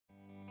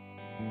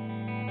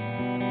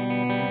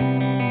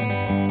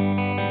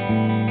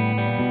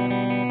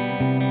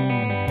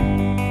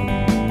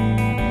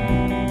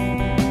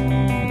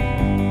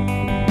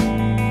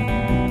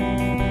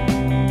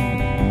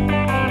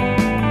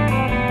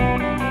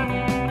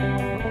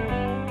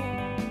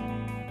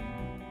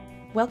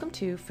Welcome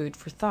to Food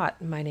for Thought.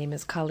 My name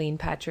is Colleen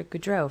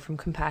Patrick-Goudreau from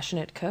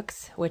Compassionate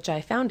Cooks, which I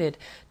founded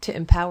to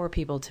empower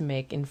people to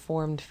make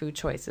informed food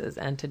choices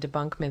and to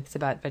debunk myths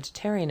about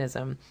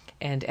vegetarianism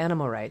and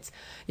animal rights.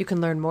 You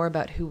can learn more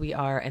about who we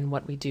are and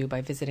what we do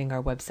by visiting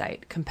our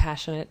website,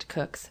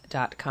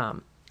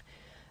 compassionatecooks.com.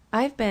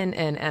 I've been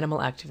an animal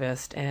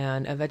activist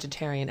and a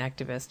vegetarian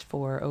activist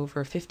for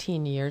over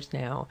 15 years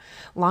now,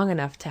 long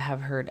enough to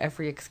have heard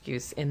every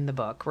excuse in the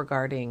book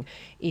regarding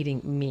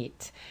eating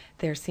meat.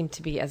 There seem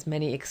to be as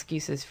many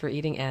excuses for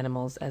eating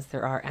animals as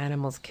there are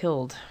animals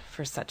killed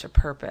for such a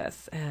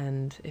purpose.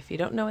 And if you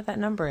don't know what that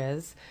number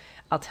is,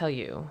 I'll tell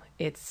you.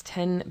 It's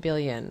 10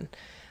 billion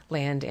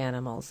land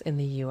animals in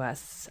the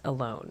U.S.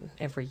 alone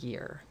every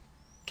year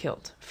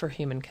killed for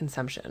human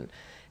consumption.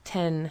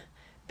 10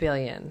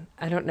 billion.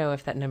 I don't know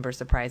if that number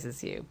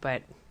surprises you,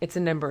 but it's a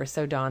number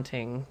so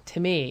daunting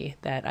to me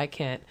that I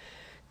can't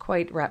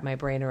quite wrap my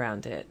brain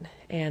around it.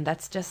 And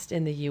that's just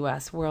in the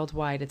US.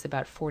 Worldwide, it's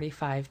about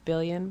 45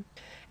 billion.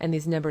 And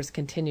these numbers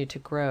continue to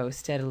grow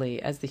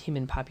steadily as the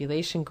human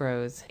population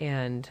grows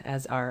and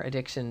as our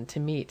addiction to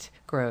meat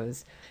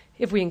grows.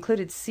 If we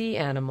included sea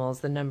animals,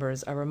 the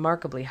numbers are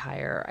remarkably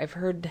higher. I've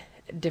heard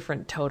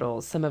different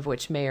totals, some of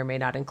which may or may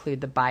not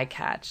include the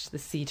bycatch, the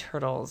sea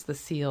turtles, the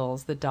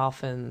seals, the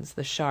dolphins,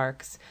 the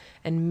sharks,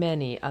 and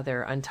many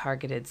other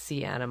untargeted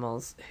sea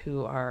animals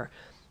who are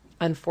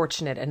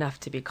unfortunate enough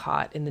to be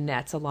caught in the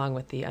nets along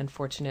with the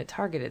unfortunate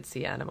targeted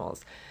sea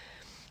animals.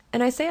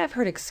 And I say I've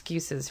heard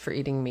excuses for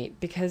eating meat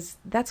because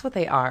that's what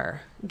they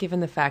are, given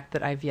the fact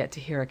that I've yet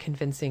to hear a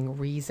convincing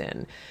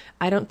reason.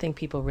 I don't think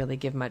people really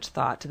give much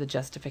thought to the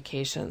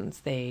justifications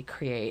they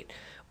create,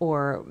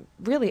 or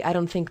really I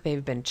don't think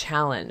they've been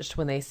challenged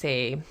when they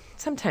say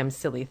sometimes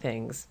silly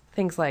things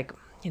like,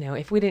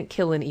 if we didn't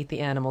kill and eat the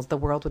animals, the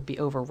world would be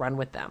overrun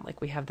with them. Like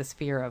we have this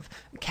fear of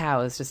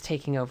cows just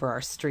taking over our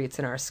streets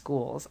and our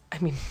schools. I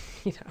mean,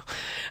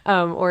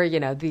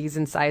 these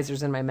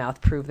incisors in my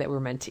mouth prove that we're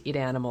meant to eat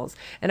animals.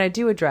 And I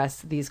do address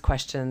these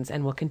questions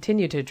and will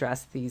continue to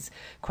address these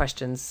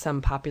questions,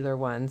 some popular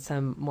ones,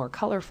 some more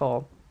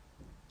colorful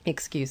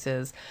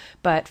excuses.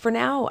 But for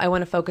now, I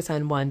want to focus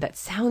on one that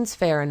sounds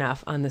fair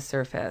enough on the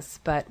surface,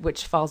 but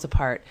which falls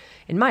apart,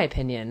 in my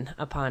opinion,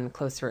 upon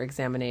closer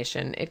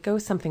examination. It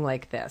goes something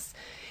like this.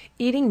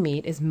 Eating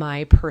meat is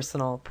my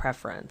personal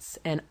preference,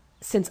 and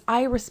since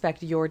I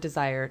respect your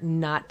desire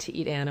not to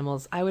eat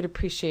animals, I would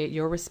appreciate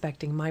your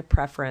respecting my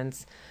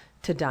preference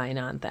to dine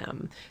on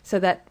them. So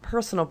that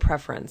personal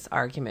preference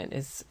argument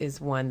is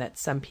one that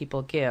some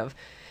people give.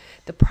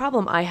 The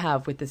problem I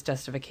have with this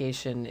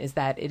justification is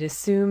that it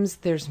assumes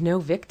there's no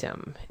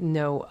victim,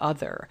 no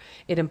other.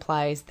 It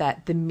implies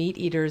that the meat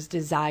eater's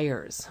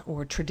desires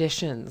or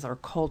traditions or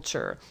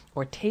culture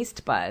or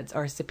taste buds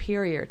are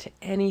superior to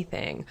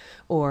anything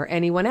or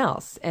anyone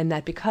else, and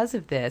that because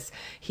of this,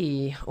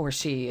 he or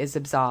she is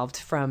absolved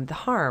from the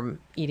harm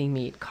eating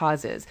meat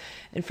causes.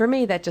 And for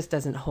me, that just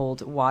doesn't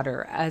hold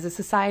water. As a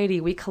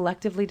society, we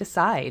collectively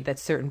decide that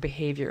certain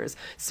behaviors,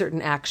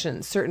 certain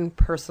actions, certain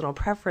personal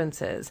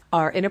preferences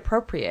are inappropriate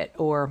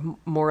or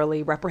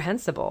morally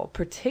reprehensible,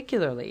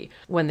 particularly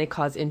when they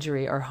cause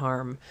injury or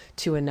harm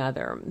to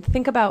another.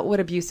 Think about what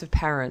abusive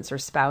parents or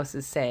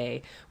spouses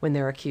say when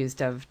they're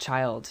accused of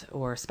child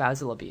or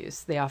spousal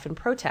abuse. They often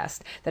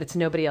protest that it's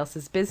nobody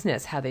else's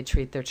business how they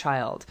treat their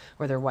child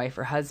or their wife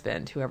or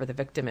husband, whoever the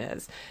victim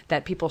is,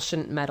 that people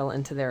shouldn't meddle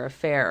into their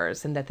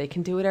affairs and that they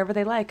can do whatever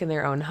they like in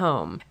their own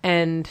home.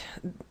 And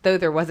though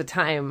there was a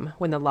time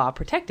when the law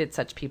protected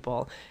such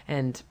people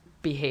and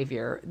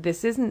behavior,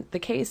 this isn't the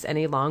case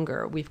any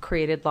longer. We've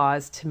created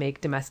laws to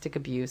make domestic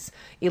abuse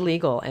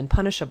illegal and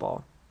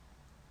punishable.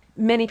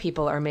 Many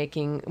people are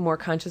making more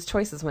conscious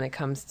choices when it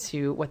comes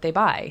to what they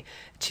buy,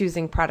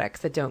 choosing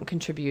products that don't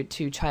contribute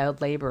to child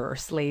labor or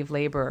slave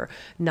labor,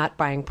 not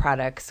buying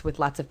products with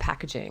lots of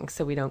packaging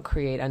so we don't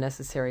create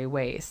unnecessary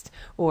waste,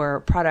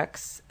 or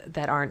products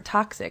that aren't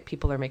toxic.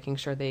 People are making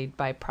sure they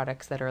buy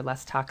products that are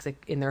less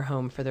toxic in their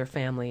home for their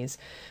families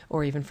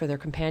or even for their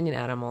companion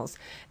animals,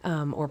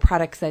 or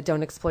products that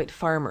don't exploit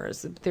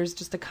farmers. There's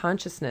just a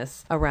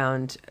consciousness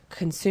around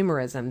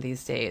consumerism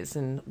these days,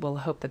 and we'll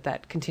hope that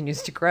that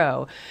continues to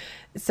grow.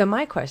 So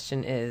my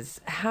question is,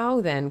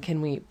 how then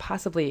can we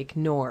possibly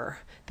ignore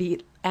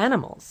the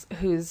animals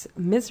whose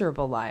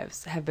miserable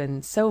lives have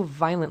been so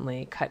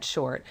violently cut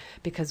short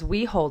because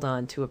we hold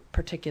on to a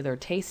particular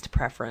taste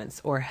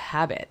preference or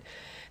habit?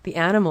 The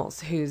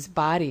animals whose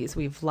bodies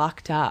we've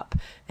locked up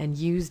and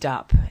used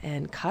up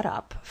and cut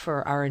up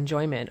for our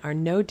enjoyment are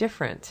no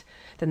different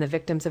than the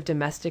victims of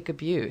domestic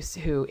abuse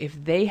who,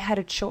 if they had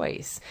a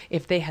choice,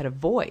 if they had a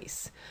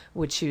voice,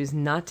 would choose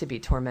not to be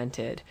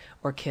tormented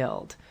or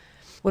killed.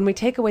 When we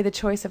take away the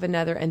choice of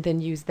another and then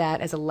use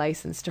that as a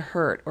license to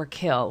hurt or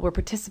kill, we're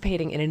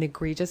participating in an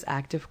egregious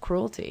act of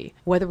cruelty.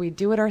 Whether we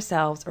do it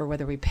ourselves or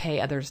whether we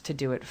pay others to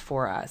do it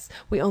for us,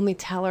 we only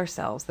tell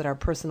ourselves that our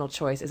personal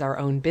choice is our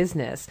own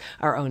business,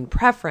 our own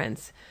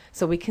preference,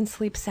 so we can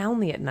sleep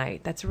soundly at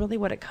night. That's really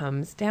what it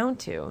comes down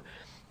to.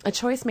 A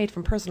choice made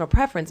from personal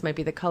preference might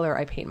be the color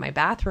I paint my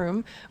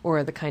bathroom,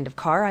 or the kind of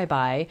car I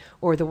buy,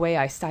 or the way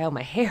I style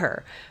my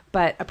hair.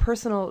 But a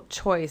personal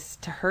choice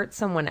to hurt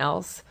someone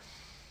else,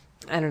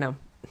 I don't know.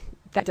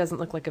 That doesn't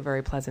look like a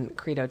very pleasant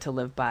credo to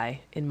live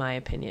by, in my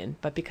opinion.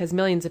 But because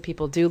millions of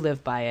people do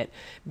live by it,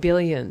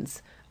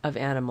 billions of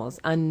animals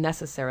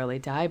unnecessarily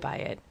die by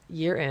it,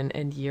 year in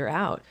and year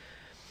out.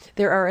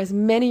 There are as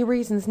many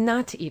reasons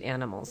not to eat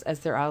animals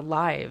as there are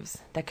lives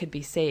that could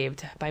be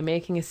saved by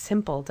making a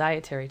simple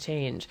dietary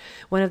change.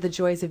 One of the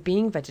joys of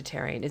being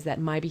vegetarian is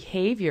that my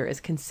behavior is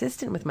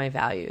consistent with my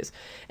values.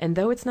 And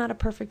though it's not a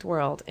perfect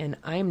world and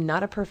I'm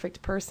not a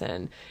perfect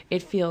person,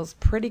 it feels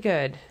pretty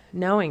good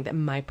knowing that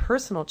my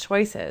personal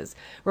choices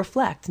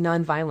reflect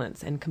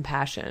nonviolence and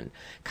compassion,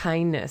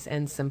 kindness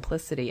and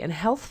simplicity and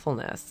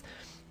healthfulness.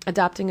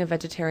 Adopting a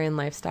vegetarian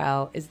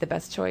lifestyle is the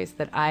best choice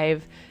that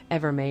I've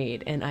ever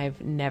made, and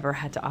I've never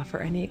had to offer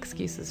any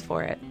excuses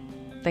for it.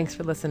 Thanks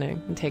for listening,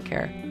 and take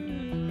care.